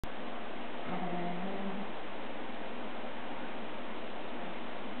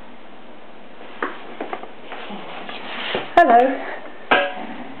Hello.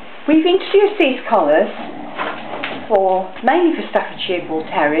 We've introduced these collars mainly for Staffordshire Bull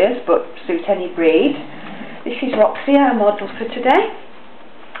Terriers, but suit any breed. This is Roxy, our model for today.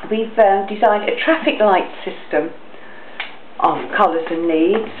 We've designed a traffic light system of collars and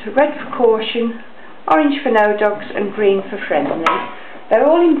leads: red for caution, orange for no dogs and green for friendly. They're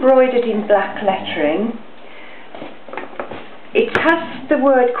all embroidered in black lettering. It has the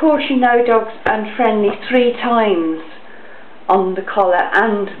word caution, no dogs and friendly 3 times on the collar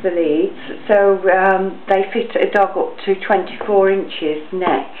and the leads, so they fit a dog up to 24 inches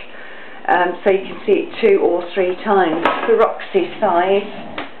neck, so you can see it 2 or 3 times. For Roxy's size,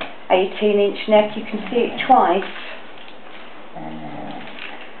 18-inch neck, you can see it twice,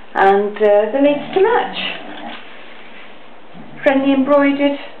 and the leads to match. Friendly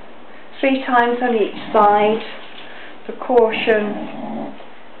embroidered 3 times on each side. For caution,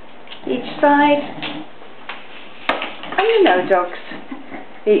 each side, and the no dogs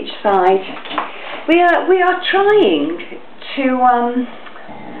each side. We are trying to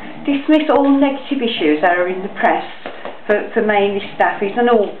dismiss all negative issues that are in the press for mainly staffies and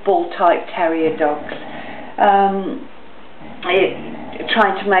all bull type terrier dogs.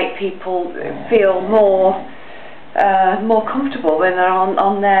 Trying to make people feel more comfortable when they're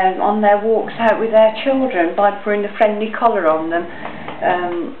on their walks out with their children by putting a friendly collar on them,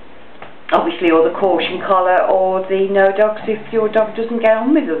 obviously, or the caution collar, or the no dogs if your dog doesn't get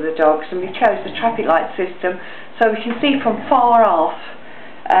on with other dogs. And we chose the traffic light system so we can see from far off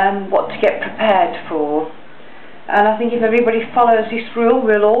what to get prepared for. And I think if everybody follows this rule,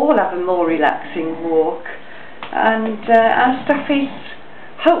 we'll all have a more relaxing walk, and our staffies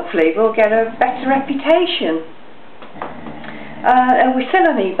hopefully will get a better reputation. We sell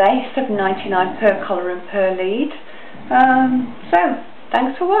on eBay, $7.99 per collar and per lead. So,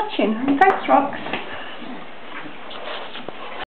 thanks for watching, and thanks Rox.